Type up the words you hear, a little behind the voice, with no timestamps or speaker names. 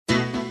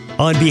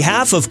On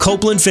behalf of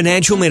Copeland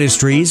Financial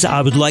Ministries,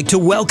 I would like to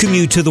welcome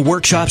you to the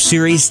workshop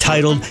series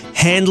titled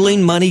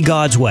Handling Money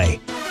God's Way.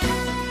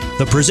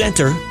 The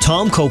presenter,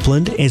 Tom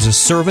Copeland, is a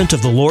servant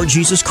of the Lord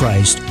Jesus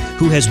Christ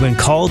who has been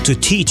called to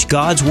teach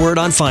God's Word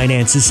on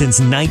finances since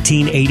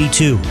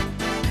 1982.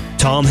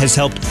 Tom has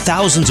helped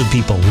thousands of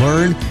people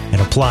learn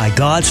and apply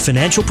God's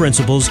financial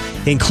principles,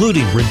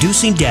 including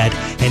reducing debt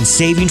and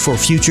saving for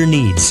future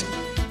needs.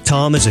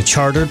 Tom is a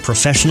chartered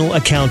professional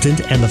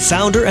accountant and the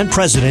founder and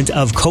president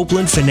of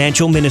Copeland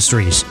Financial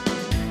Ministries.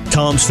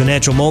 Tom's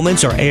financial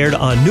moments are aired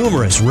on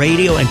numerous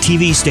radio and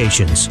TV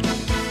stations.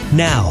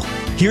 Now,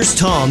 here's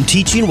Tom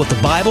teaching what the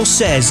Bible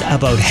says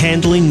about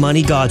handling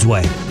money God's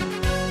way.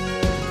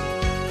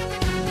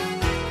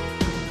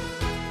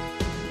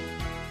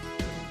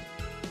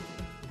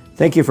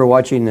 Thank you for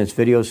watching this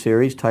video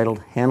series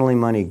titled Handling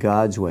Money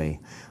God's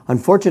Way.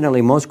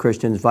 Unfortunately, most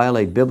Christians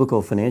violate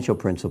biblical financial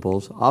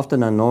principles,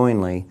 often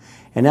unknowingly,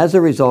 and as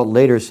a result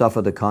later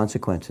suffer the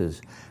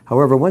consequences.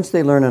 However, once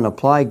they learn and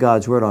apply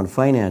God's Word on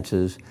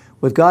finances,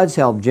 with God's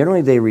help,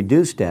 generally they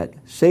reduce debt,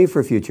 save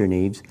for future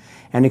needs,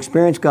 and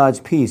experience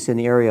God's peace in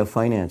the area of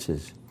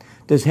finances.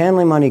 This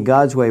Handling Money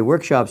God's Way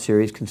workshop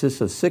series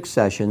consists of 6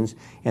 sessions,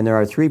 and there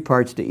are 3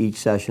 parts to each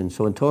session,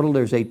 so in total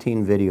there's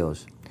 18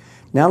 videos.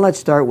 Now let's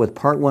start with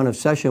part 1 of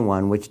session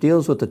 1, which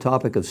deals with the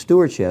topic of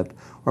stewardship,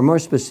 or more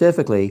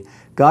specifically,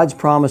 God's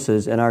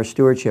promises and our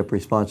stewardship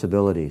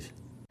responsibilities.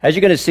 As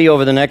you're going to see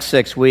over the next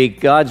 6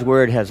 weeks, God's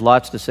Word has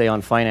lots to say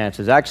on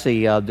finances.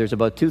 Actually, there's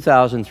about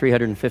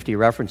 2,350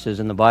 references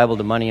in the Bible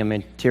to money and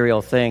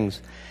material things.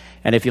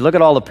 And if you look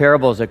at all the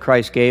parables that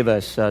Christ gave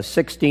us,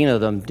 16 of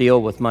them deal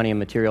with money and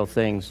material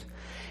things.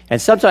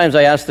 And sometimes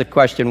I ask the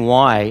question,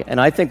 why? And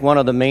I think one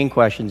of the main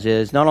questions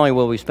is, not only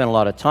will we spend a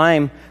lot of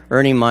time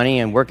earning money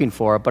and working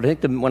for it, but I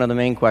think one of the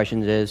main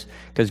questions is,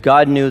 because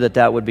God knew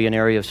that would be an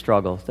area of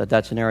struggle,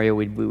 that's an area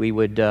we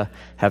would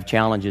have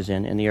challenges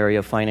in the area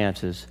of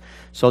finances.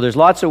 So there's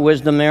lots of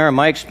wisdom there. In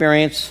my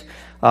experience,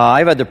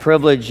 I've had the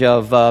privilege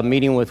of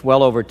meeting with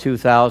well over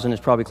 2,000,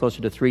 it's probably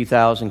closer to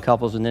 3,000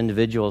 couples and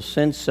individuals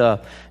since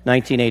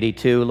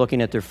 1982,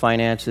 looking at their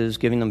finances,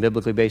 giving them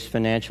biblically based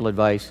financial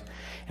advice.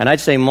 And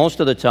I'd say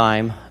most of the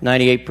time,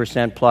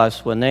 98%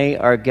 plus, when they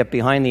get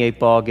behind the 8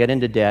 ball, get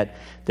into debt,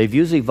 they've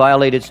usually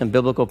violated some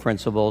biblical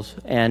principles,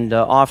 and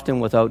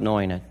often without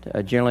knowing it.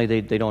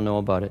 Generally, they don't know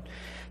about it.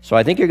 So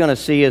I think you're going to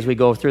see as we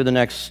go through the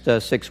next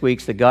 6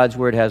 weeks that God's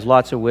Word has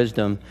lots of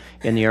wisdom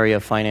in the area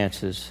of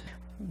finances.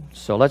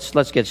 So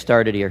let's get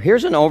started here.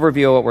 Here's an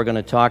overview of what we're going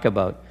to talk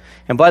about.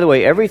 And by the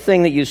way,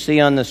 everything that you see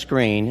on the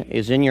screen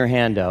is in your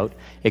handout,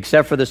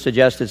 except for the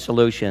suggested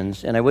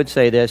solutions. And I would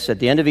say this, at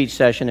the end of each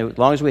session, as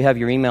long as we have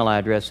your email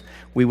address,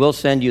 we will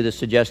send you the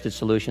suggested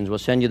solutions. We'll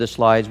send you the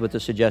slides with the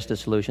suggested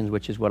solutions,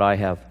 which is what I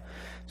have.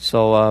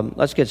 So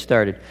let's get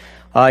started.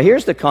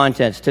 Here's the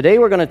contents. Today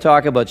we're going to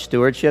talk about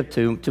stewardship.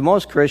 To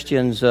most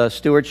Christians,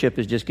 stewardship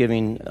is just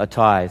giving a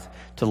tithe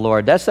to the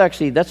Lord. That's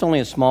only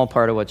a small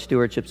part of what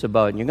stewardship's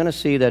about. And you're going to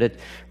see that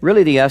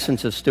really the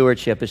essence of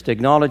stewardship is to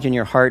acknowledge in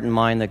your heart and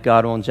mind that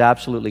God owns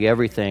absolutely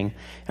everything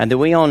and that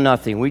we own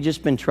nothing. We've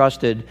just been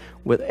trusted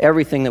with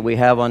everything that we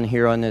have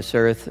here on this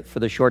earth for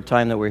the short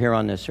time that we're here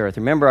on this earth.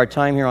 Remember, our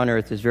time here on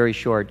earth is very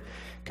short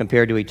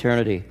compared to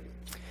eternity.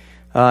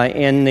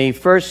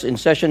 In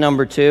session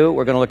number 2,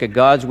 we're going to look at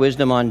God's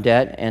wisdom on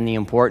debt and the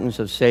importance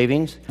of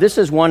savings. This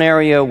is one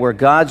area where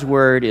God's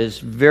Word is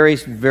very,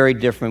 very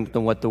different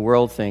than what the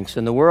world thinks.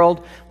 In the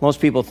world, most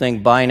people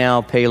think buy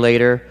now, pay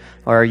later,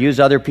 or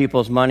use other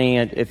people's money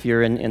if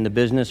you're in the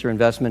business or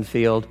investment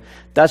field.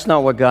 That's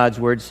not what God's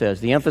Word says.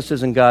 The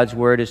emphasis in God's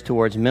Word is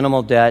towards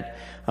minimal debt,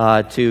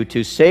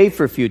 to save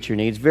for future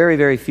needs. Very,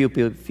 very few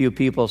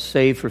people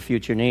save for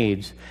future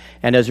needs.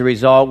 And as a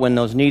result, when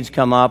those needs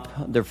come up,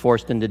 they're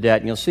forced into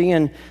debt. And you'll see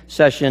in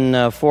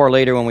session 4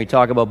 later when we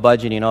talk about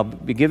budgeting, I'll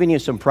be giving you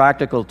some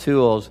practical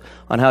tools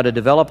on how to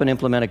develop and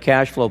implement a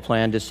cash flow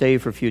plan to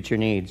save for future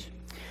needs.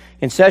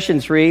 In session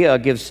 3, I'll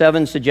give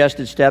 7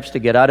 suggested steps to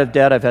get out of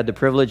debt. I've had the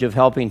privilege of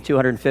helping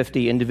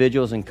 250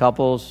 individuals and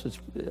couples,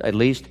 at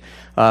least,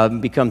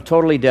 become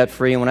totally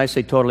debt-free. And when I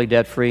say totally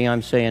debt-free,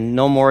 I'm saying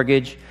no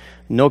mortgage,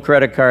 no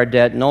credit card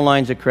debt, no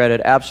lines of credit,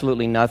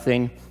 absolutely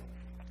nothing.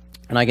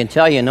 And I can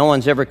tell you, no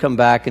one's ever come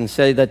back and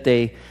said, Tom,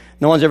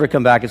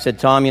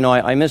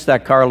 I missed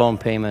that car loan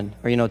payment.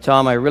 Or,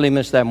 Tom, I really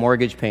missed that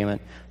mortgage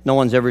payment. No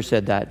one's ever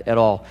said that at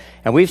all.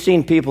 And we've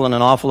seen people in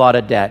an awful lot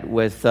of debt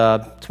with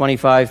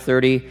 25,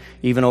 30,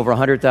 even over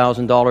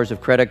 $100,000 of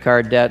credit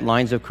card debt,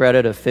 lines of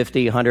credit of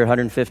 50, 100,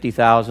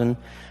 150,000,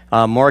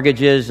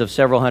 mortgages of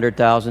several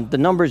 $100,000. The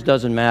numbers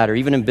doesn't matter.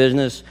 Even in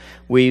business,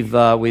 we've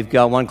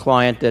got one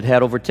client that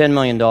had over $10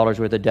 million worth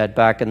of debt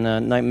back in the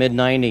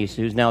mid-'90s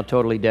who's now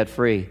totally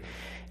debt-free.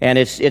 And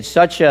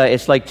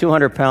it's like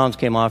 200 pounds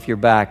came off your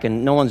back,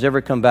 and no one's ever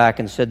come back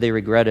and said they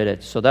regretted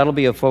it. So that'll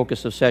be a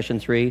focus of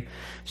session 3.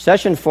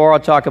 Session 4, I'll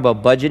talk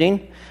about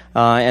budgeting.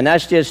 And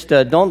that's just,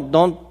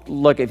 don't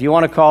look, if you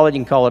want to call it, you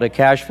can call it a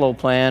cash flow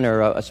plan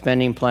or a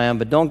spending plan,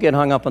 but don't get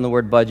hung up on the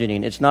word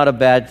budgeting. It's not a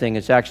bad thing.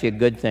 It's actually a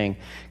good thing.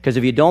 Because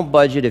if you don't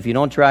budget, if you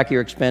don't track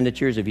your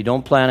expenditures, if you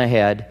don't plan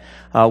ahead,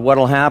 what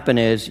will happen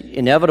is,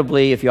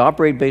 inevitably, if you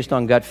operate based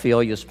on gut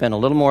feel, you'll spend a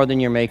little more than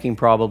you're making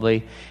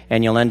probably,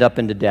 and you'll end up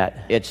into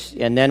debt.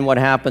 And then what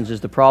happens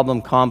is the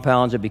problem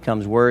compounds, it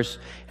becomes worse,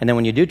 and then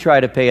when you do try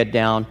to pay it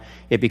down,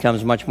 it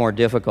becomes much more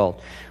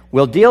difficult.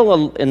 We'll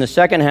deal in the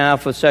second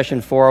half of Session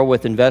 4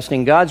 with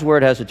investing. God's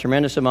Word has a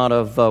tremendous amount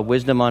of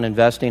wisdom on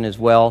investing as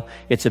well.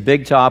 It's a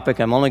big topic.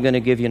 I'm only going to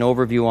give you an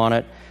overview on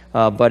it,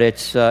 but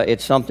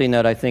it's something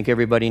that I think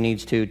everybody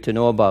needs to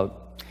know about.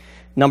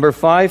 Number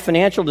 5,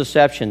 financial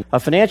deception. A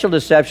financial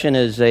deception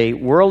is a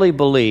worldly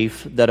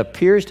belief that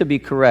appears to be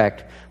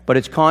correct, but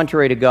it's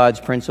contrary to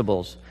God's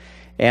principles.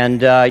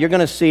 And you're going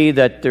to see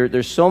that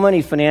there's so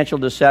many financial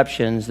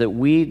deceptions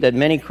that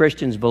many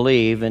Christians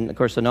believe, and of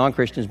course the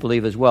non-Christians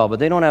believe as well, but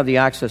they don't have the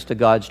access to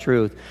God's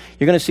truth.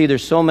 You're going to see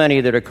there's so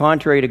many that are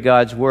contrary to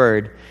God's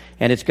Word,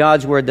 and it's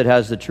God's Word that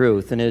has the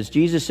truth. And as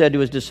Jesus said to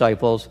His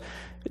disciples,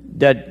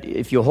 that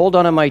if you hold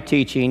on to my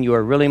teaching, you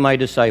are really my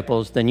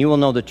disciples, then you will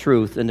know the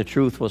truth, and the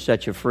truth will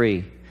set you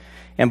free.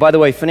 And by the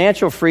way,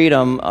 financial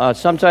freedom,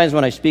 sometimes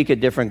when I speak at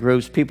different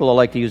groups, people will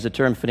like to use the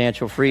term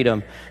financial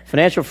freedom.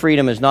 Financial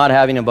freedom is not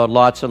having about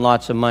lots and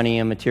lots of money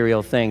and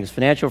material things.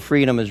 Financial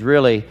freedom is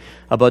really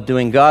about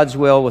doing God's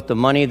will with the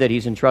money that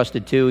He's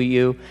entrusted to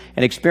you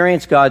and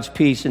experience God's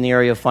peace in the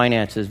area of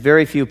finances.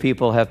 Very few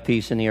people have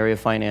peace in the area of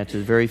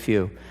finances, very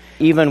few.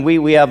 Even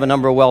we have a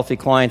number of wealthy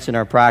clients in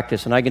our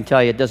practice, and I can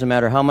tell you it doesn't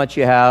matter how much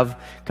you have,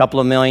 a couple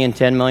of million,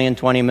 10 million,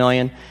 20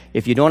 million.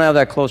 If you don't have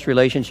that close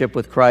relationship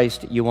with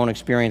Christ, you won't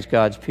experience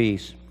God's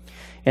peace.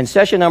 In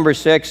session number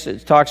 6,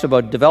 it talks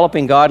about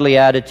developing godly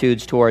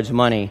attitudes towards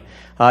money.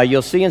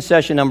 You'll see in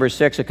session number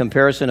 6 a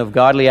comparison of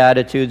godly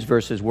attitudes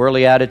versus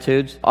worldly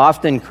attitudes.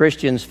 Often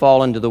Christians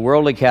fall into the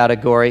worldly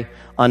category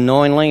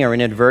unknowingly or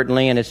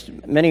inadvertently, and it's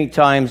many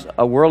times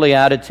a worldly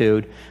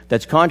attitude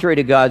that's contrary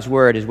to God's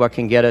Word is what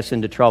can get us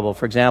into trouble.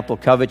 For example,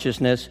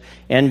 covetousness,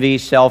 envy,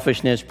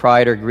 selfishness,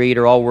 pride, or greed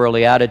are all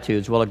worldly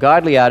attitudes. Well, a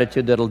godly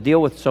attitude that'll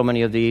deal with so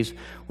many of these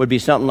would be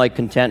something like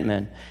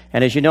contentment.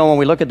 And as you know, when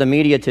we look at the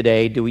media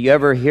today, do we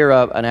ever hear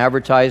an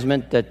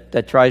advertisement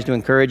that tries to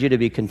encourage you to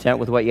be content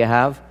with what you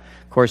have?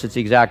 Of course, it's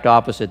the exact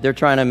opposite. They're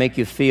trying to make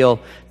you feel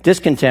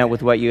discontent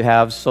with what you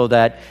have so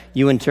that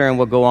you in turn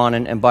will go on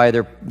and buy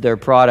their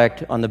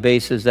product on the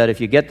basis that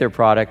if you get their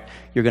product,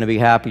 you're going to be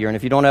happier. And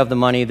if you don't have the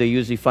money, they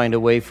usually find a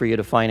way for you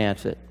to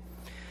finance it.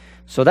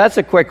 So that's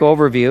a quick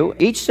overview.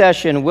 Each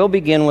session will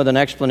begin with an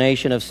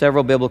explanation of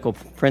several biblical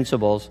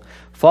principles,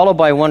 followed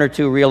by 1 or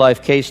 2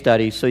 real-life case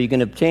studies so you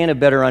can obtain a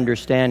better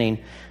understanding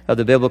of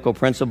the biblical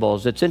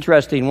principles. It's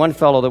interesting, one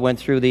fellow that went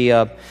through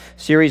the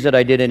series that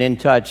I did in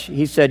Touch,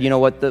 he said, you know,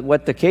 what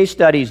the case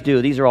studies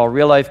do, these are all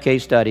real-life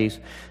case studies,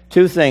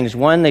 2 things.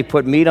 One, they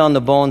put meat on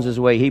the bones is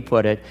the way he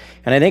put it.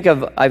 And I think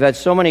I've had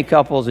so many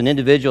couples and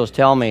individuals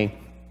tell me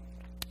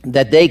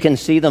that they can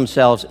see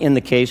themselves in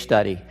the case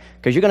study.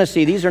 Because you're going to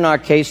see these are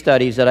not case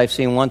studies that I've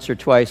seen once or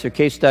twice. They're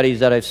case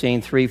studies that I've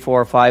seen 300,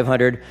 400,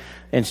 500,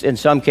 in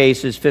some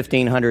cases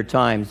 1,500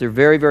 times. They're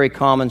very, very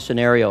common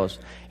scenarios.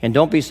 And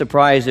don't be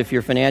surprised if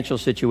your financial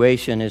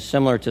situation is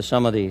similar to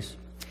some of these.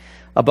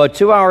 About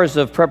 2 hours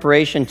of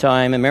preparation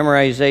time and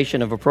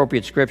memorization of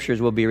appropriate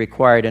scriptures will be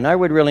required. And I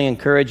would really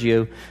encourage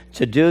you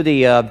to do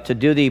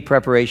the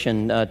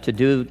preparation, to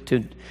do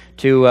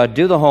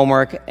the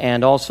homework,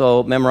 and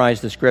also memorize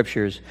the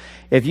scriptures.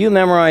 If you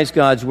memorize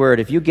God's Word,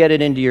 if you get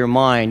it into your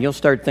mind, you'll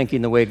start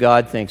thinking the way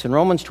God thinks. In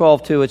Romans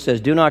 12:2, it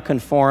says, "Do not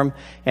conform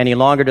any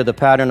longer to the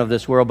pattern of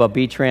this world, but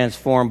be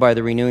transformed by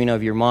the renewing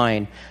of your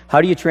mind." How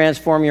do you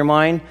transform your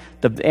mind?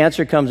 The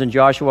answer comes in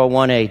Joshua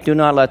 1:8. "Do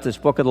not let this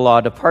book of the law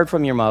depart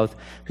from your mouth.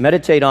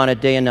 Meditate on it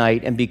day and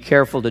night, and be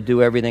careful to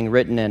do everything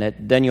written in it.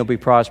 Then you'll be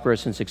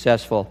prosperous and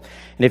successful."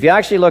 And if you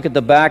actually look at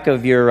the back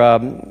of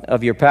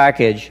your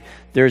package,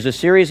 there's a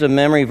series of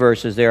memory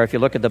verses there if you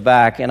look at the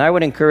back, and I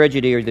would encourage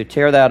you to either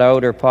tear that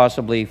out or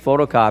possibly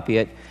photocopy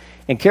it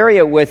and carry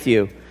it with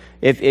you.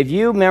 If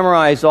you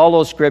memorize all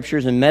those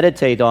scriptures and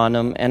meditate on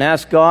them and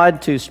ask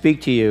God to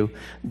speak to you,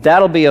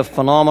 that'll be a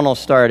phenomenal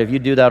start if you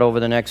do that over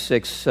the next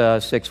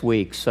 6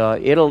 weeks.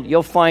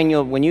 You'll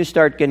find when you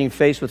start getting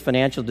faced with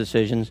financial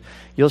decisions,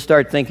 you'll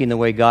start thinking the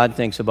way God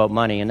thinks about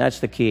money, and that's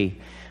the key.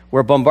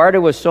 We're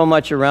bombarded with so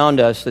much around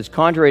us that's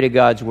contrary to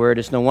God's Word.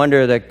 It's no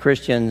wonder that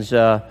Christians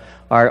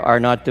are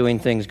not doing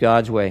things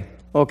God's way.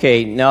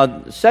 Okay,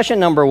 now session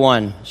number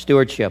 1,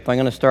 stewardship. I'm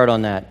going to start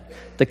on that.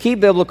 The key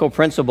biblical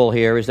principle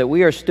here is that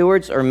we are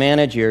stewards or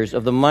managers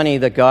of the money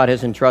that God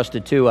has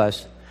entrusted to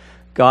us.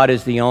 God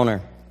is the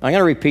owner. I'm going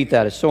to repeat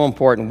that. It's so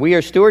important. We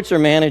are stewards or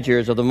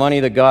managers of the money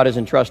that God has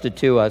entrusted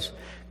to us.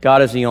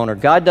 God is the owner.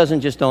 God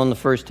doesn't just own the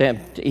first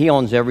 10. He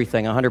owns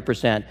everything,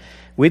 100%.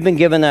 We've been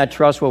given that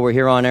trust while we're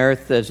here on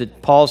earth. As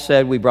Paul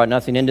said, we brought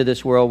nothing into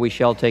this world, we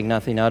shall take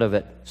nothing out of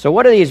it. So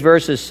what do these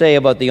verses say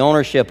about the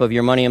ownership of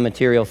your money and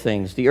material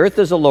things? The earth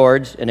is the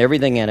Lord's and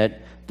everything in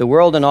it, the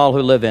world and all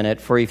who live in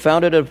it, for he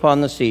founded it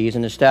upon the seas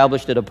and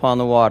established it upon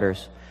the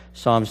waters.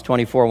 Psalms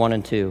 24, 1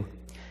 and 2.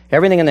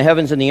 Everything in the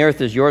heavens and the earth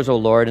is yours, O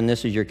Lord, and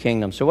this is your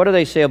kingdom. So what do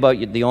they say about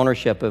the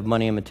ownership of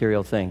money and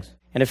material things?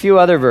 And a few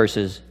other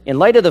verses. In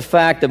light of the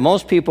fact that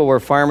most people were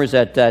farmers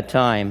at that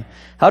time,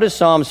 how does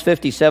Psalms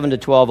 57 to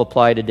 12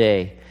 apply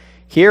today?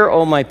 Hear,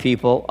 O my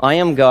people, I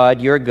am God,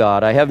 your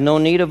God. I have no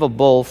need of a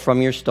bull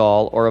from your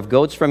stall or of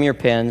goats from your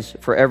pens,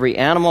 for every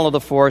animal of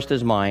the forest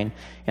is mine,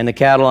 and the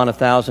cattle on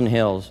 1,000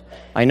 hills.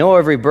 I know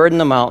every bird in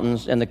the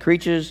mountains, and the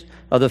creatures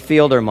of the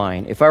field are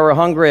mine. If I were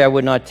hungry, I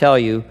would not tell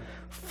you,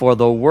 for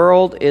the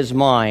world is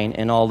mine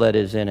and all that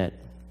is in it.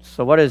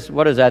 So what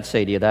does that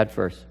say to you, that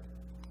verse?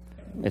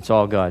 It's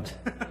all God's.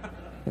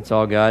 It's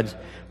all God's.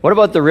 What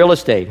about the real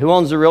estate? Who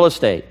owns the real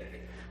estate?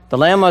 The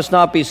land must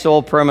not be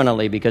sold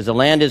permanently, because the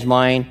land is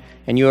mine,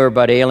 and you are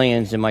but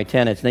aliens and my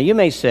tenants. Now you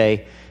may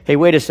say, hey,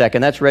 wait a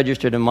second, that's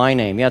registered in my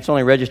name. Yeah, it's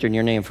only registered in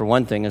your name for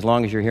one thing, as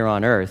long as you're here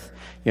on earth.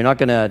 You're not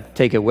going to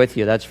take it with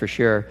you, that's for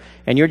sure.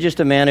 And you're just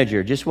a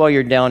manager, just while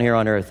you're down here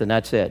on earth, and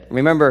that's it.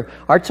 Remember,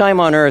 our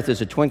time on earth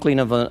is a twinkling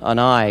of an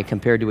eye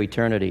compared to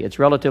eternity. It's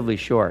relatively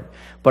short.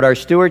 But our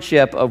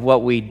stewardship of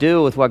what we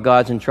do with what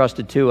God's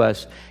entrusted to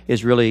us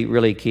is really,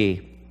 really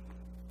key.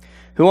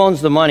 Who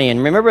owns the money?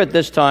 And remember, at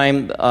this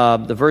time,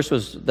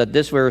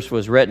 this verse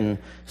was written,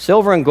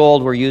 silver and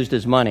gold were used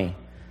as money.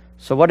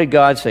 So what did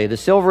God say? The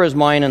silver is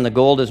mine and the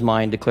gold is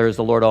mine, declares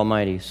the Lord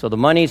Almighty. So the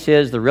money's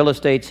his, the real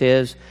estate's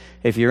his.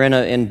 If you're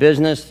in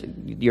business,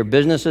 your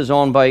business is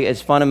owned by,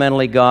 it's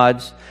fundamentally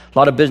God's. A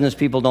lot of business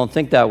people don't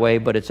think that way,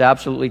 but it's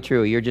absolutely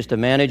true. You're just a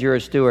manager,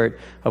 a steward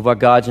of what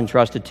God's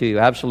entrusted to you,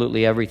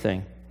 absolutely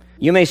everything.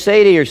 You may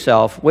say to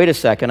yourself, wait a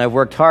second, I've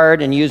worked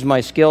hard and used my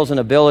skills and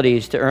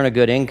abilities to earn a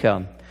good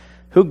income.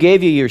 Who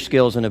gave you your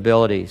skills and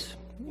abilities?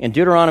 In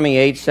Deuteronomy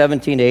 8,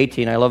 17 to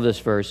 18, I love this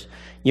verse.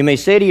 You may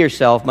say to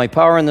yourself, my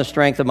power and the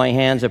strength of my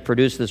hands have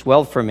produced this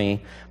wealth for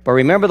me, but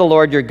remember the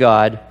Lord your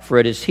God, for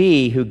it is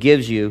He who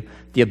gives you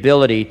the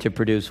ability to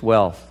produce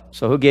wealth.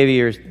 So who gave you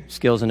your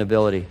skills and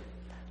ability?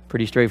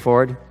 Pretty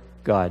straightforward?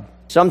 God.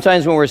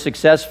 Sometimes when we're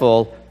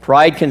successful,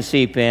 pride can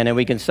seep in, and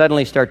we can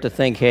suddenly start to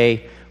think,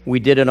 hey, we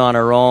did it on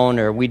our own,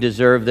 or we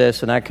deserve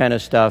this, and that kind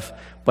of stuff.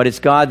 But it's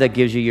God that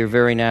gives you your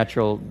very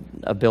natural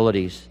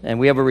abilities. And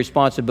we have a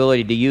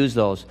responsibility to use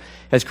those.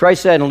 As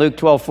Christ said in Luke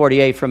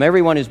 12:48, from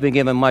everyone who's been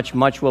given much,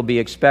 much will be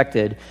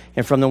expected.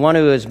 And from the one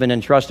who has been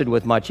entrusted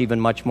with much, even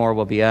much more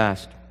will be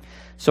asked.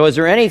 So is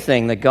there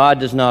anything that God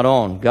does not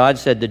own? God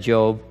said to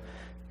Job,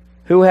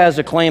 who has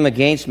a claim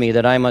against me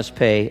that I must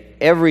pay?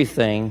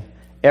 Everything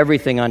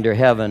under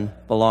heaven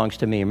belongs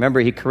to me. Remember,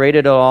 He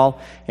created it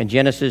all in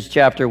Genesis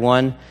chapter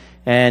 1.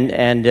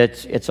 And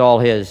it's all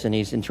His, and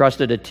He's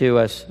entrusted it to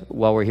us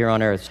while we're here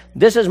on earth.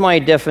 This is my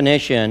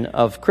definition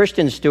of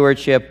Christian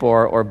stewardship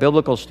or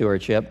biblical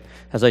stewardship,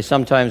 as I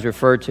sometimes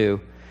refer to.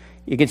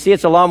 You can see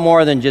it's a lot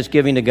more than just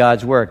giving to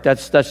God's work.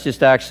 That's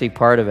just actually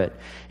part of it.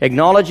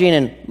 Acknowledging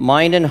in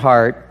mind and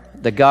heart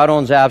that God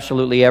owns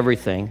absolutely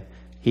everything.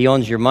 He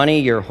owns your money,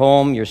 your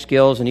home, your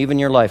skills, and even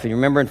your life. And you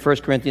remember in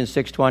 1 Corinthians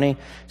 6:20, it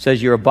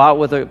says you're bought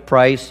with a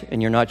price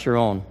and you're not your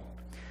own.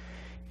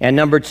 And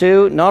number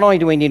two, not only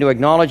do we need to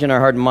acknowledge in our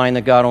heart and mind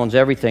that God owns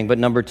everything, but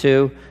number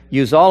two,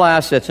 use all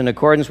assets in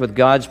accordance with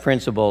God's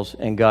principles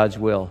and God's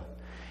will.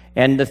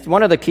 And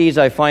one of the keys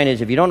I find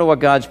is if you don't know what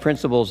God's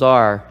principles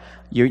are,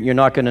 you're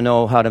not going to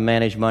know how to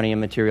manage money and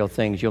material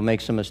things. You'll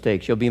make some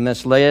mistakes. You'll be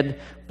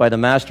misled by the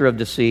master of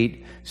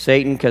deceit,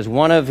 Satan, because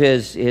one of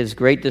his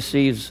great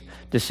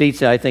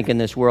deceits, I think, in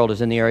this world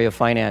is in the area of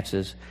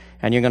finances.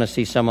 And you're going to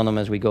see some of them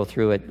as we go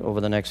through it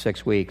over the next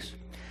 6 weeks.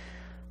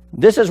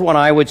 This is what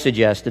I would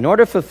suggest. In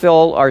order to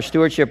fulfill our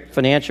stewardship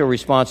financial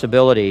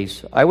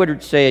responsibilities, I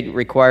would say it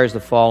requires the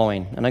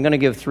following. And I'm going to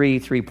give three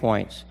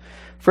points.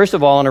 First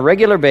of all, on a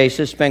regular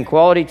basis, spend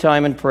quality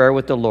time in prayer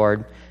with the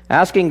Lord,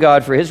 asking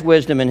God for His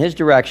wisdom and His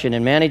direction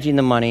in managing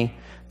the money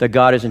that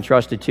God has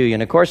entrusted to you.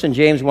 And of course, in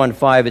James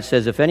 1:5, it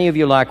says, if any of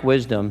you lack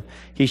wisdom,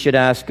 he should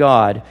ask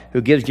God,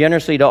 who gives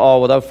generously to all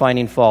without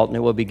finding fault, and it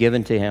will be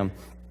given to him.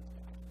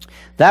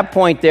 That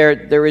point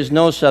there is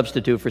no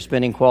substitute for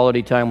spending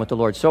quality time with the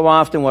Lord. So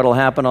often what will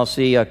happen, I'll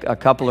see a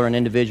couple or an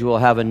individual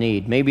have a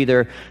need. Maybe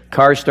their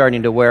car's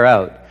starting to wear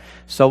out.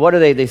 So what do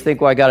they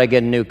think, well, I got to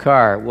get a new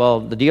car.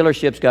 Well, the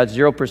dealership's got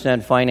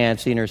 0%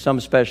 financing or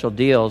some special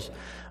deals.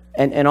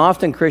 And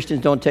often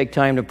Christians don't take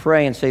time to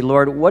pray and say,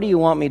 Lord, what do you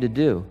want me to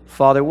do?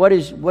 Father, what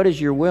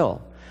is your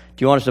will?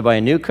 Do you want us to buy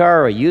a new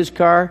car or a used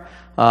car?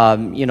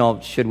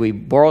 Should we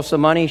borrow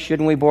some money?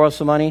 Shouldn't we borrow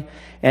some money?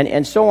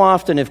 And so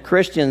often, if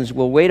Christians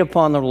will wait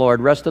upon the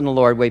Lord, rest in the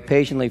Lord, wait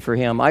patiently for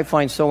Him, I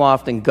find so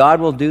often God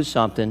will do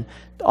something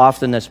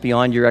often that's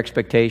beyond your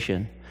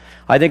expectation.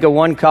 I think of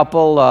one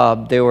couple,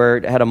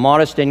 had a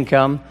modest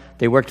income.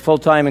 They worked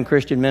full-time in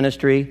Christian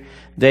ministry.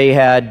 They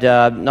had,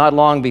 not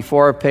long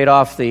before, paid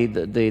off the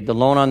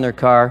loan on their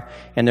car,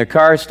 and their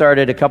car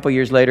started a couple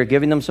years later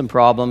giving them some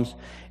problems.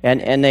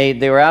 And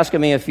they were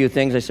asking me a few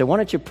things. I said, why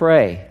don't you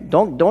pray?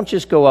 Don't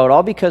just go out,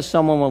 all because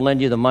someone will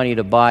lend you the money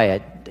to buy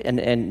it.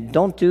 and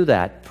don't do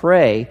that.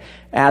 Pray.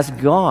 Ask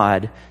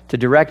God to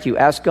direct you.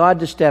 Ask God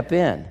to step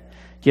in.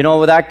 You know,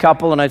 with that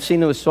couple, and I've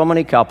seen it with so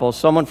many couples,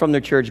 someone from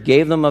their church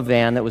gave them a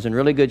van that was in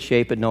really good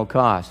shape at no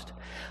cost.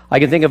 I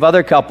can think of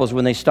other couples,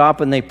 when they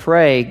stop and they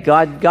pray,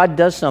 God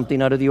does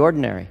something out of the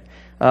ordinary.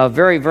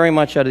 Very, very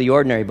much out of the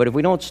ordinary. But if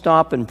we don't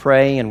stop and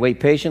pray and wait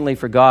patiently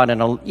for God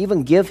and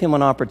even give Him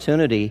an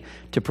opportunity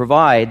to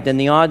provide, then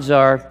the odds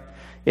are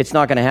it's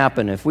not going to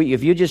happen. If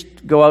you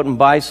just go out and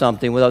buy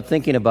something without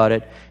thinking about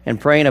it and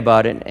praying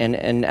about it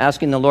and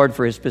asking the Lord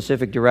for His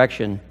specific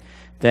direction,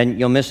 then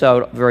you'll miss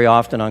out very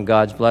often on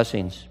God's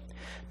blessings.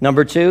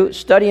 Number 2,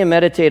 study and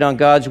meditate on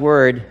God's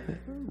Word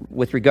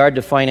with regard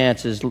to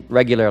finances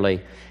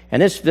regularly.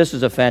 And this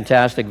is a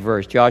fantastic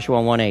verse,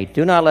 Joshua 1:8.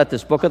 Do not let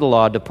this book of the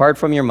law depart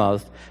from your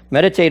mouth.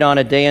 Meditate on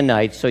it day and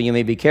night, so you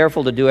may be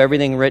careful to do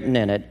everything written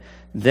in it.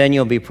 Then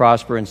you'll be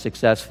prosperous and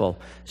successful.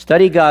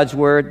 Study God's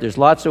Word. There's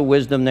lots of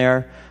wisdom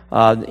there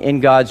in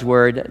God's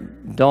Word.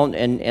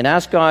 And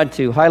ask God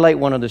to highlight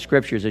one of the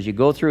Scriptures as you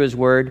go through His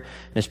Word,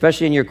 and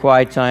especially in your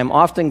quiet time.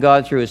 Often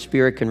God, through His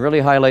Spirit, can really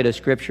highlight a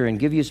Scripture and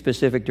give you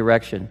specific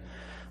direction.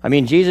 I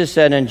mean, Jesus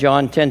said in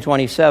John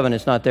 10:27,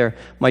 it's not there,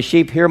 my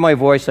sheep hear my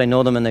voice, I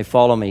know them, and they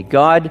follow me.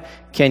 God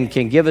can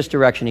give us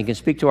direction. He can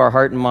speak to our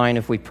heart and mind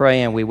if we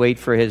pray and we wait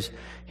for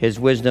His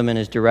wisdom and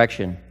His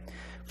direction.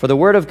 For the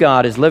Word of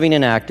God is living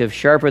and active,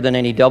 sharper than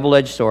any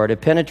double-edged sword.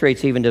 It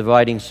penetrates even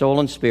dividing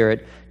soul and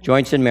spirit,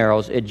 joints and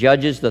marrows. It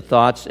judges the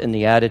thoughts and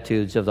the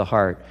attitudes of the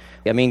heart.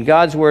 I mean,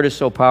 God's Word is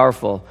so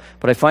powerful,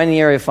 but I find in the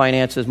area of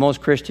finances,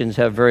 most Christians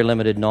have very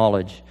limited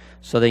knowledge,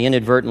 so they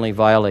inadvertently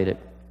violate it.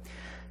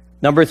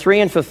 Number 3,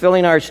 in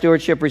fulfilling our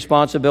stewardship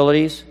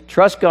responsibilities,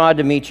 trust God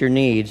to meet your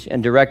needs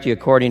and direct you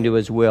according to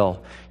His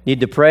will. You need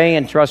to pray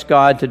and trust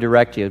God to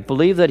direct you.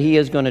 Believe that He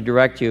is going to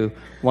direct you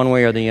one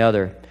way or the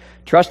other.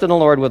 Trust in the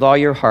Lord with all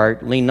your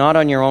heart. Lean not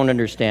on your own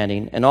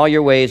understanding. In all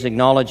your ways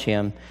acknowledge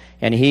Him,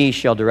 and He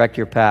shall direct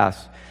your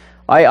paths.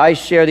 I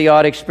share the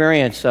odd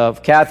experience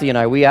of Kathy and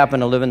I. We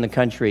happen to live in the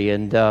country,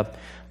 and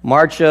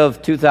March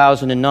of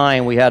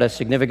 2009, we had a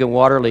significant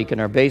water leak in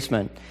our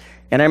basement.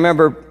 And I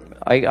remember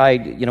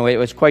it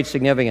was quite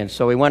significant.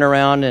 So we went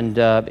around and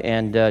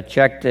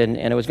checked, and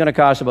it was going to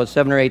cost about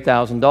 $7,000 or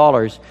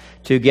 $8,000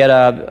 to get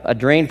a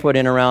drain put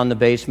in around the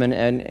basement,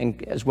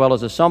 and as well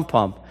as a sump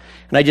pump.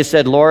 And I just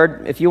said,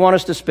 Lord, if you want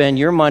us to spend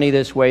your money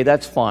this way,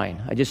 that's fine.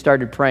 I just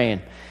started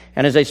praying.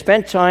 And as I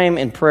spent time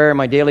in prayer,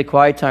 my daily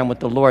quiet time with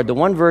the Lord, the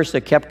one verse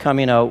that kept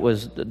coming out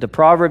was the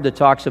proverb that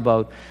talks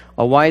about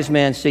a wise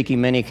man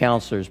seeking many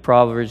counselors,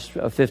 Proverbs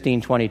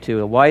 15:22,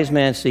 a wise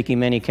man seeking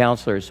many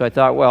counselors. So I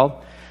thought,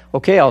 well,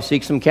 okay, I'll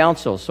seek some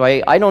counsel. So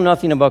I know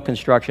nothing about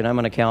construction. I'm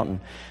an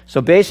accountant.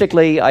 So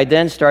basically, I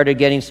then started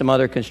getting some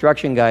other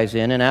construction guys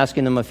in and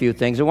asking them a few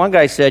things. And one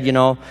guy said,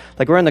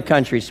 like we're in the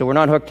country, so we're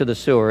not hooked to the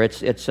sewer.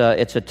 It's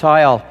a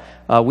tile,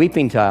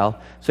 weeping tile.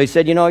 So he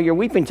said, your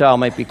weeping tile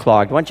might be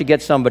clogged. Why don't you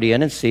get somebody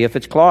in and see if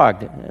it's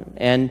clogged?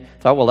 And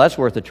thought, well, that's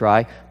worth a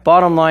try.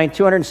 Bottom line,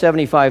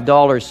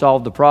 $275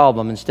 solved the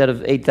problem instead of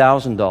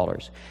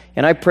 $8,000.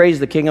 And I praise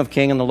the King of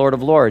Kings and the Lord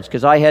of Lords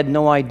because I had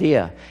no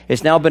idea.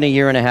 It's now been a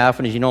year and a half,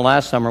 and as you know,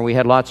 last summer we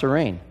had lots of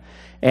rain.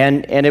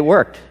 And it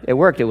worked. It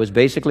worked. It was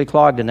basically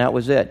clogged, and that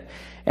was it.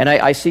 And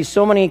I see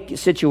so many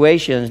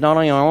situations, not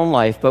only in our own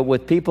life, but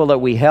with people that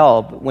we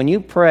help. When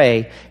you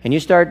pray and you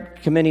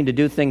start committing to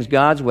do things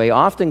God's way,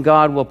 often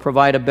God will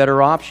provide a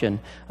better option,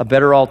 a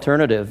better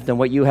alternative than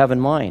what you have in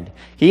mind.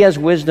 He has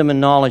wisdom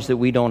and knowledge that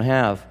we don't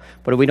have.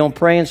 But if we don't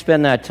pray and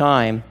spend that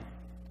time,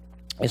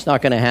 it's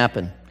not going to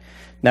happen.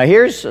 Now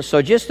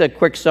so just a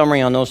quick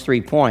summary on those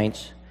 3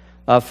 points.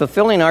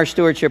 Fulfilling our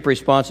stewardship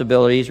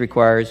responsibilities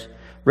requires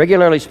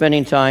regularly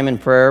spending time in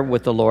prayer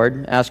with the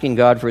Lord, asking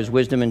God for His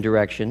wisdom and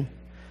direction.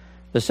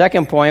 The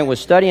second point was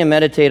study and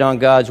meditate on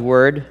God's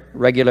Word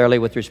regularly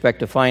with respect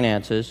to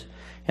finances.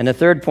 And the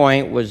third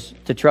point was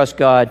to trust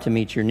God to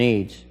meet your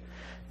needs.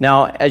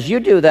 Now, as you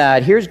do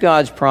that, here's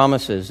God's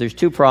promises. There's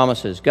 2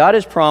 promises. God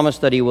has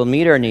promised that He will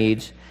meet our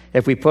needs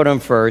if we put Him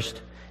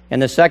first.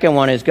 And the second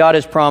one is God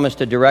has promised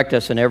to direct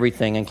us in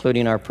everything,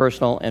 including our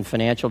personal and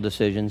financial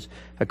decisions,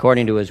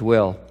 according to His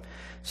will.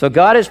 So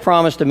God has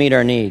promised to meet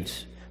our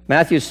needs.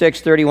 Matthew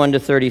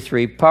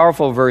 6:31-33,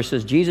 powerful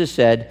verses. Jesus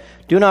said,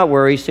 do not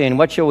worry, saying,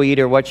 what shall we eat,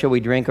 or what shall we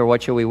drink, or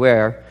what shall we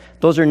wear?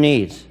 Those are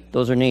needs.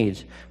 Those are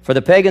needs. For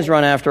the pagans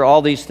run after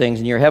all these things,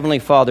 and your heavenly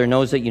Father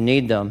knows that you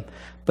need them.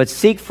 But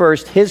seek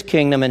first His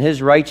kingdom and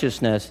His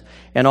righteousness,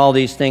 and all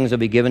these things will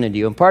be given unto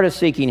you. And part of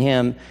seeking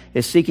Him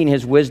is seeking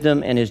His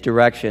wisdom and His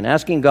direction,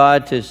 asking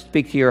God to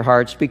speak to your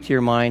heart, speak to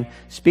your mind,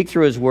 speak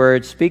through His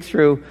word, speak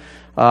through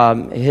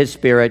His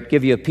Spirit,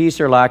 give you a peace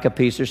or lack of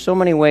peace. There's so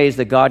many ways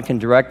that God can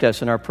direct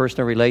us in our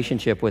personal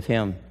relationship with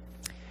Him.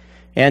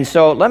 And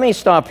so let me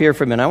stop here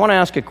for a minute. I want to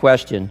ask a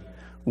question.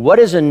 What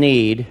is a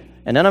need?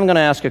 And then I'm going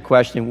to ask a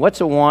question.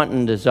 What's a want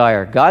and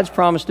desire? God's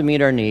promised to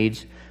meet our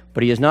needs,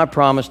 but He has not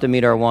promised to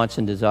meet our wants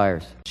and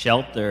desires.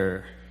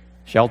 Shelter,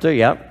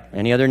 yep.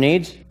 Any other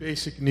needs?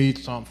 Basic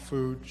needs on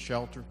food,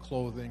 shelter,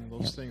 clothing,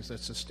 those things that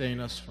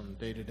sustain us from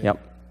day to day.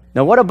 Yep.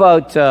 Now what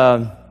about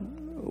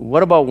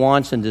What about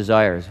wants and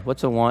desires?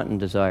 What's a want and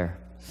desire?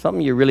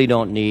 Something you really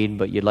don't need,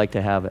 but you'd like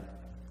to have it.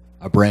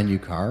 A brand new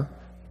car?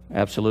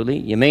 Absolutely.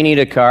 You may need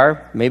a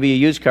car. Maybe a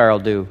used car will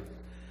do.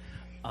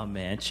 A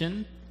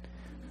mansion?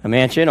 A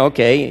mansion,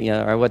 okay.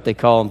 Or what they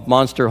call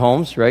monster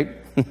homes, right?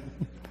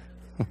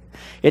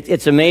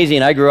 It's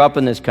amazing. I grew up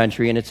in this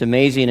country, and it's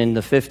amazing in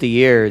the 50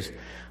 years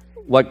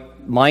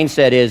what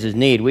mindset is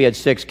need. We had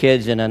 6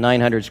 kids in a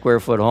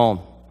 900-square-foot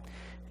home.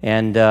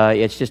 And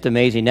it's just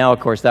amazing. Now, of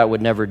course, that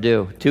would never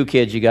do. 2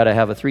 kids, you got to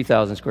have a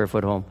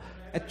 3,000-square-foot home.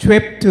 A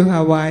trip to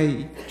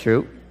Hawaii.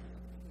 True.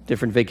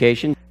 Different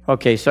vacation.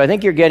 Okay, so I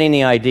think you're getting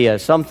the idea.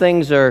 Some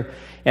things are...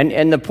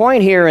 And the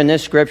point here in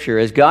this Scripture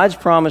is God's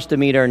promise to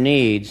meet our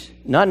needs,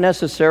 not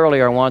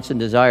necessarily our wants and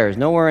desires.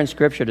 Nowhere in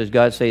Scripture does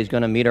God say He's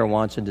going to meet our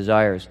wants and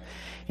desires.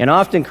 And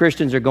often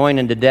Christians are going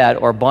into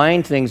debt or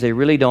buying things they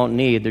really don't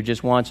need. They're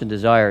just wants and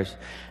desires.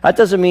 That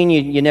doesn't mean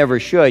you never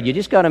should. You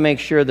just got to make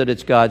sure that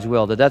it's God's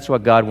will, that that's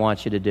what God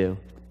wants you to do.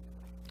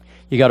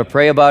 You got to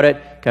pray about it,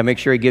 got to make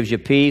sure He gives you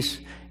peace,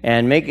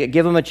 and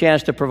give Him a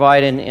chance to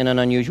provide in an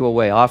unusual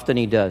way. Often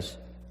He does.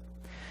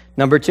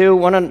 Number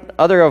 2,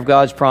 other of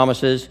God's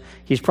promises,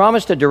 He's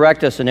promised to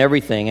direct us in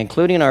everything,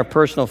 including our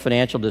personal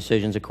financial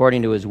decisions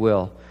according to His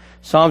will.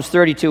 Psalms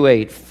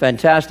 32:8,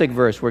 fantastic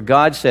verse where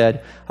God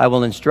said, I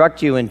will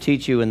instruct you and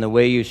teach you in the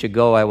way you should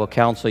go. I will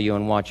counsel you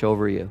and watch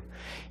over you.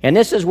 And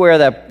this is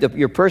where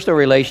your personal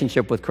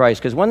relationship with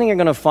Christ, because one thing you're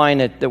going to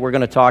find that we're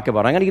going to talk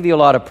about, I'm going to give you a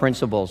lot of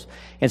principles.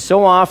 And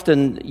so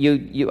often,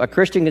 a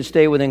Christian can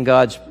stay within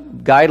God's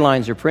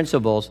guidelines or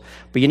principles,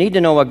 but you need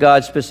to know what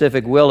God's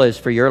specific will is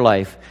for your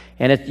life.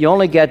 And you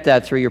only get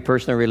that through your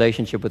personal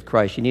relationship with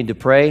Christ. You need to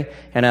pray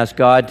and ask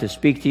God to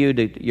speak to you,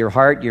 to your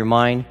heart, your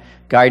mind,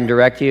 guide and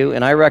direct you.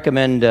 And I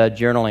recommend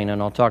journaling,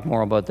 and I'll talk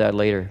more about that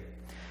later.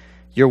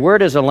 Your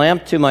word is a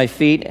lamp to my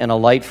feet and a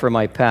light for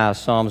my path,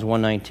 Psalms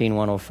 119,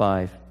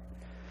 105.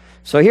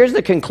 So here's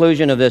the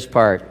conclusion of this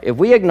part. If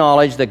we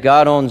acknowledge that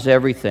God owns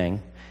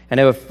everything, and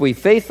if we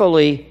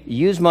faithfully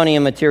use money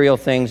and material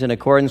things in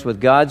accordance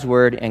with God's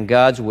word and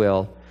God's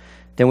will,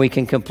 then we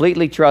can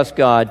completely trust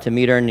God to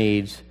meet our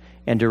needs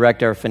and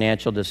direct our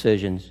financial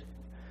decisions.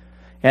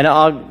 And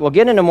we'll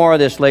get into more of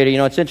this later. You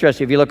know, it's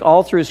interesting. If you look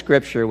all through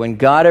Scripture, when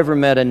God ever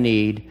met a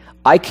need,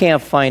 I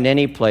can't find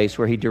any place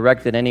where He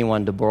directed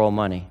anyone to borrow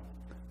money.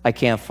 I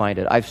can't find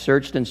it. I've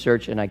searched and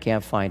searched, and I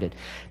can't find it.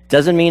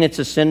 Doesn't mean it's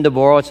a sin to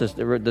borrow.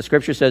 The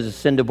Scripture says it's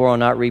sin to borrow,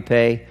 not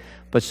repay.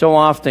 But so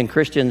often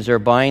Christians are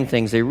buying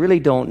things they really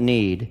don't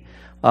need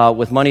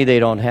with money they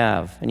don't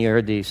have. And you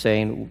heard the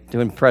saying, to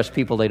impress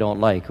people they don't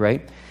like,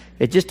 right?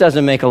 It just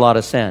doesn't make a lot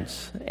of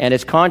sense. And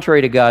it's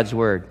contrary to God's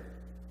word.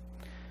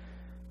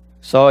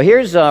 So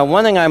here's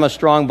one thing I'm a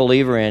strong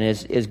believer in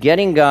is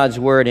getting God's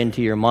word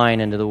into your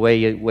mind, into the way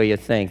you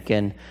think.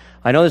 And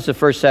I know this is the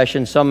first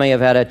session. Some may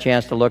have had a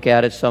chance to look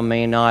at it, some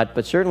may not.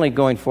 But certainly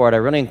going forward, I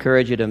really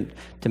encourage you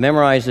to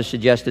memorize the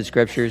suggested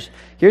scriptures.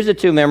 Here's the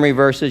 2 memory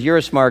verses. You're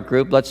a smart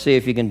group. Let's see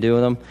if you can do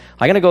them.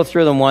 I'm going to go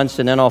through them once,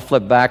 and then I'll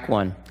flip back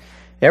one.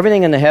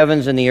 Everything in the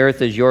heavens and the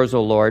earth is yours,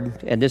 O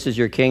Lord, and this is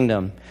your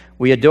kingdom.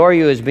 We adore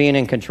you as being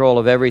in control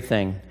of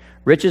everything.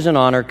 Riches and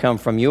honor come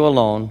from you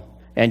alone,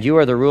 and you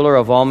are the ruler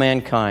of all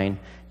mankind.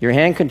 Your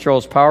hand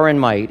controls power and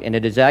might, and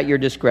it is at your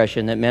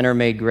discretion that men are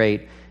made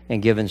great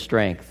and given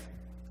strength.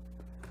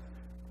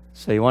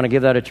 So you want to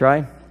give that a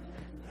try?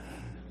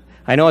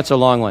 I know it's a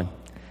long one.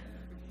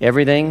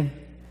 Everything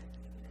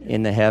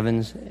in the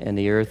heavens and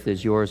the earth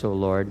is yours, O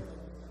Lord,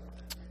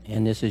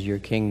 and this is your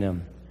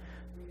kingdom.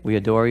 We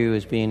adore you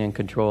as being in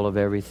control of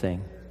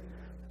everything.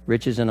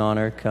 Riches and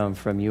honor come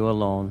from you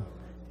alone,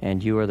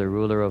 and you are the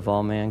ruler of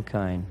all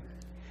mankind.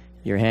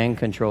 Your hand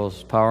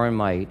controls power and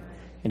might,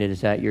 and it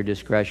is at your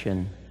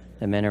discretion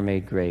that men are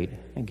made great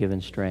and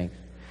given strength.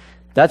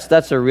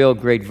 That's a real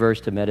great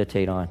verse to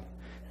meditate on.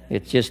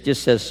 It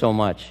just says so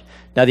much.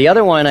 Now the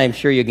other one, I'm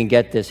sure you can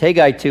get this.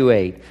 Haggai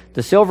 2:8.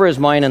 The silver is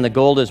mine and the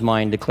gold is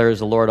mine, declares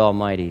the Lord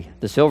Almighty.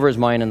 The silver is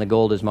mine and the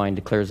gold is mine,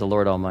 declares the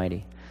Lord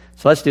Almighty.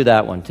 So let's do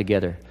that one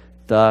together.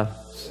 The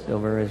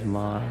silver is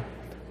mine,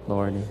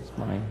 Lord is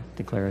mine,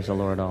 declares the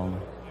Lord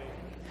Almighty.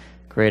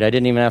 Great, I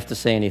didn't even have to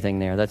say anything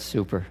there. That's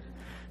super.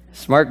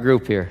 Smart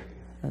group here.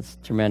 That's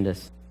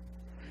tremendous.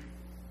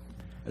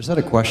 I just had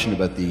a question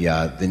about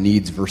the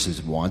needs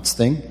versus wants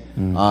thing.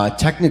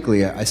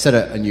 Technically, I said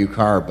a new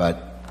car,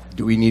 but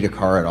do we need a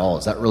car at all?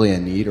 Is that really a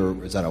need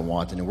or is that a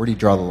want? And where do you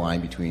draw the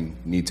line between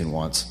needs and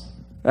wants?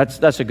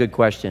 That's a good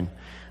question.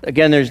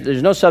 Again,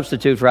 there's no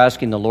substitute for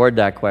asking the Lord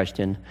that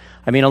question.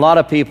 I mean, a lot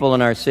of people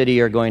in our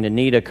city are going to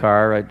need a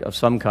car of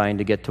some kind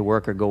to get to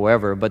work or go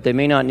wherever, but they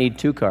may not need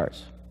 2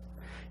 cars.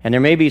 And there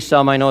may be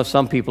I know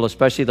some people,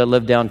 especially that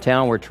live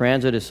downtown, where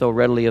transit is so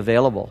readily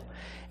available.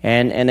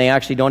 And they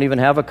actually don't even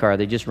have a car.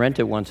 They just rent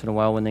it once in a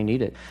while when they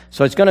need it.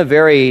 So it's going to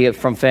vary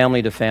from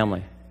family to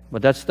family.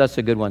 But that's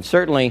a good one.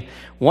 Certainly,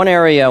 one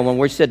area when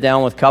we sit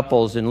down with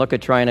couples and look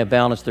at trying to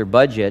balance their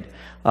budget,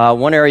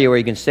 one area where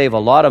you can save a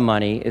lot of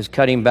money is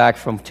cutting back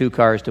from 2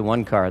 cars to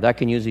 1 car. That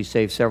can usually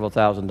save several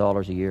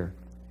 $1,000s a year.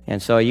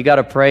 And so you got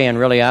to pray and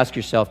really ask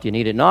yourself, do you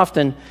need it? And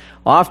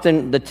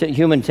often the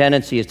human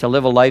tendency is to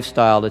live a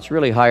lifestyle that's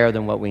really higher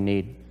than what we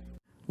need.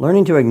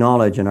 Learning to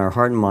acknowledge in our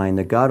heart and mind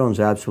that God owns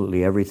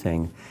absolutely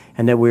everything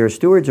and that we are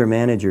stewards or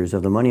managers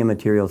of the money and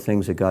material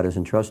things that God has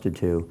entrusted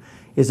to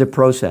is a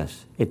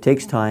process. It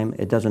takes time.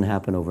 It doesn't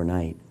happen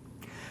overnight.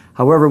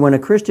 However, when a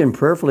Christian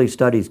prayerfully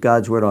studies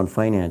God's Word on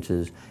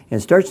finances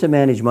and starts to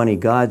manage money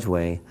God's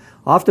way,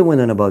 often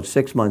within about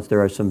 6 months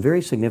there are some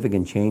very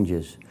significant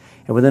changes.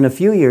 And within a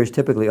few years,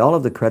 typically all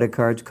of the credit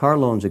cards, car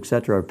loans,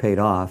 etc. are paid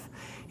off.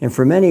 And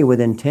for many,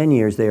 within 10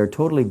 years, they are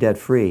totally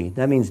debt-free.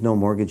 That means no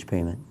mortgage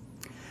payment.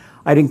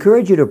 I'd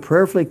encourage you to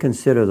prayerfully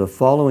consider the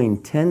following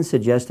 10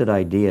 suggested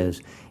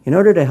ideas in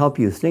order to help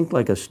you think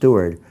like a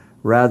steward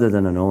rather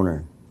than an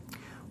owner.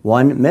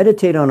 1.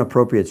 Meditate on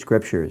appropriate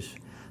scriptures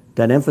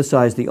that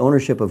emphasize the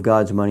ownership of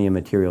God's money and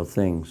material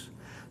things.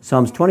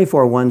 Psalms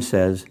 24:1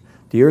 says,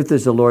 "The earth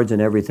is the Lord's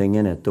and everything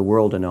in it, the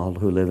world and all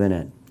who live in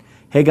it."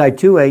 Haggai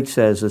 2:8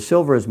 says, "The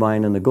silver is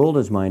mine and the gold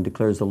is mine,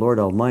 declares the Lord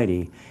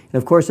Almighty."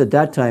 And of course, at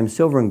that time,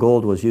 silver and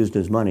gold was used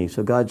as money,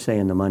 so God's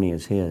saying the money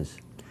is His.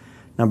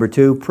 Number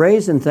 2,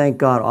 praise and thank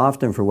God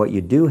often for what you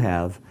do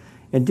have,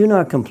 and do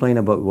not complain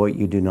about what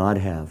you do not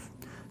have.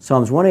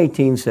 Psalms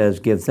 118 says,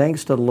 "Give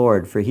thanks to the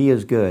Lord, for He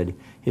is good.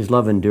 His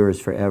love endures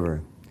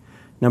forever."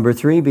 Number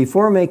 3,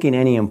 before making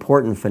any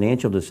important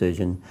financial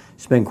decision,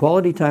 spend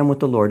quality time with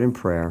the Lord in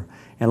prayer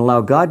and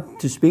allow God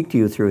to speak to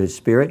you through His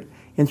Spirit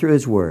and through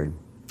His Word.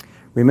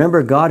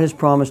 Remember, God has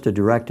promised to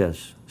direct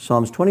us.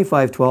 Psalms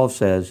 25:12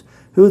 says,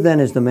 "Who then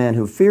is the man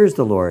who fears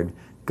the Lord?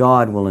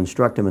 God will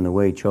instruct him in the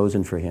way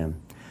chosen for him."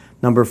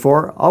 Number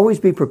 4, always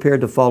be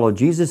prepared to follow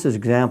Jesus'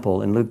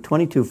 example in Luke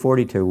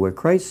 22:42, where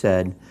Christ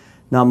said,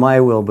 "Not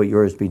my will, but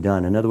yours be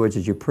done." In other words,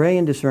 as you pray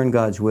and discern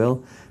God's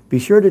will, be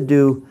sure to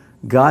do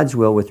God's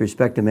will with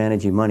respect to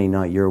managing money,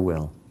 not your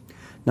will.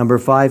 Number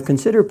 5,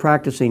 consider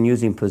practicing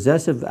using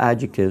possessive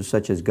adjectives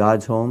such as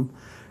God's home,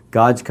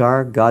 God's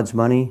car, God's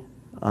money.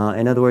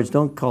 In other words,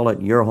 don't call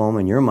it your home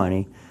and your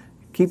money.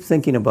 Keep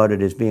thinking about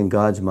it as being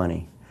God's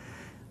money.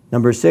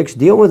 Number 6,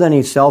 deal with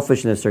any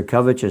selfishness or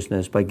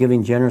covetousness by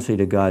giving generously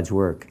to God's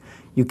work.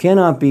 You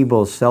cannot be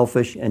both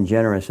selfish and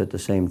generous at the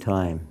same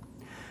time.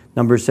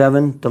 Number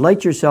 7,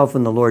 delight yourself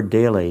in the Lord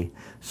daily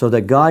so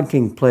that God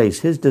can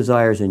place His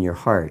desires in your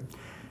heart.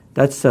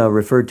 That's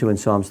referred to in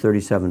Psalms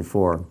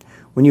 37:4.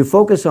 When you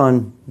focus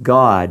on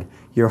God,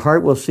 your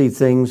heart will see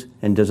things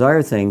and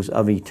desire things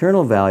of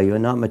eternal value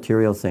and not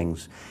material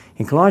things.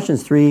 In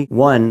Colossians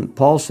 3:1,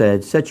 Paul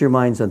said, "Set your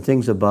minds on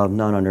things above,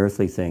 not on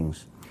earthly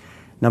things."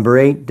 Number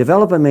 8,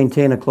 develop and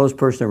maintain a close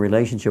personal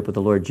relationship with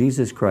the Lord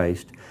Jesus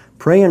Christ.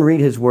 Pray and read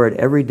His Word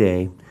every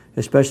day,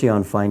 especially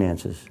on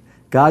finances.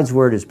 God's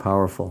Word is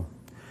powerful.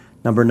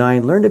 Number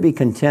 9, learn to be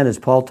content, as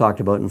Paul talked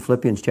about in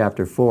Philippians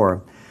chapter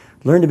 4.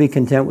 Learn to be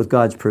content with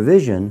God's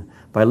provision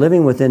by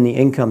living within the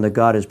income that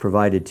God has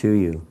provided to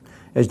you.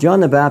 As John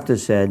the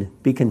Baptist said,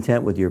 be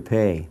content with your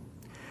pay.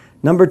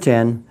 Number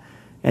 10,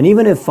 and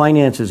even if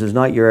finances is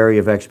not your area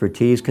of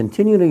expertise,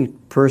 continue to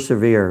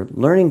persevere,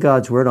 learning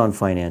God's Word on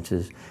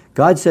finances.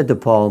 God said to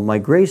Paul, "My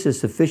grace is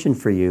sufficient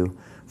for you,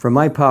 for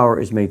my power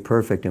is made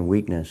perfect in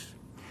weakness."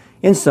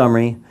 In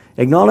summary,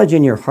 acknowledge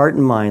in your heart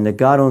and mind that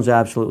God owns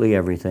absolutely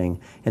everything,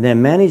 and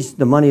then manage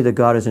the money that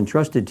God has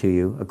entrusted to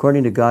you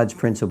according to God's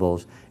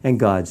principles and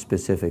God's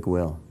specific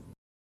will.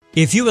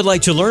 If you would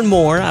like to learn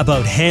more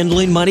about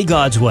handling money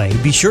God's way,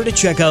 be sure to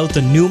check out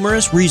the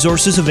numerous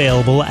resources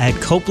available at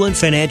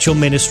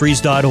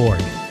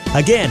CopelandFinancialMinistries.org.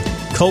 Again,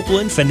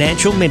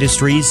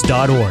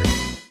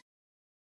 CopelandFinancialMinistries.org.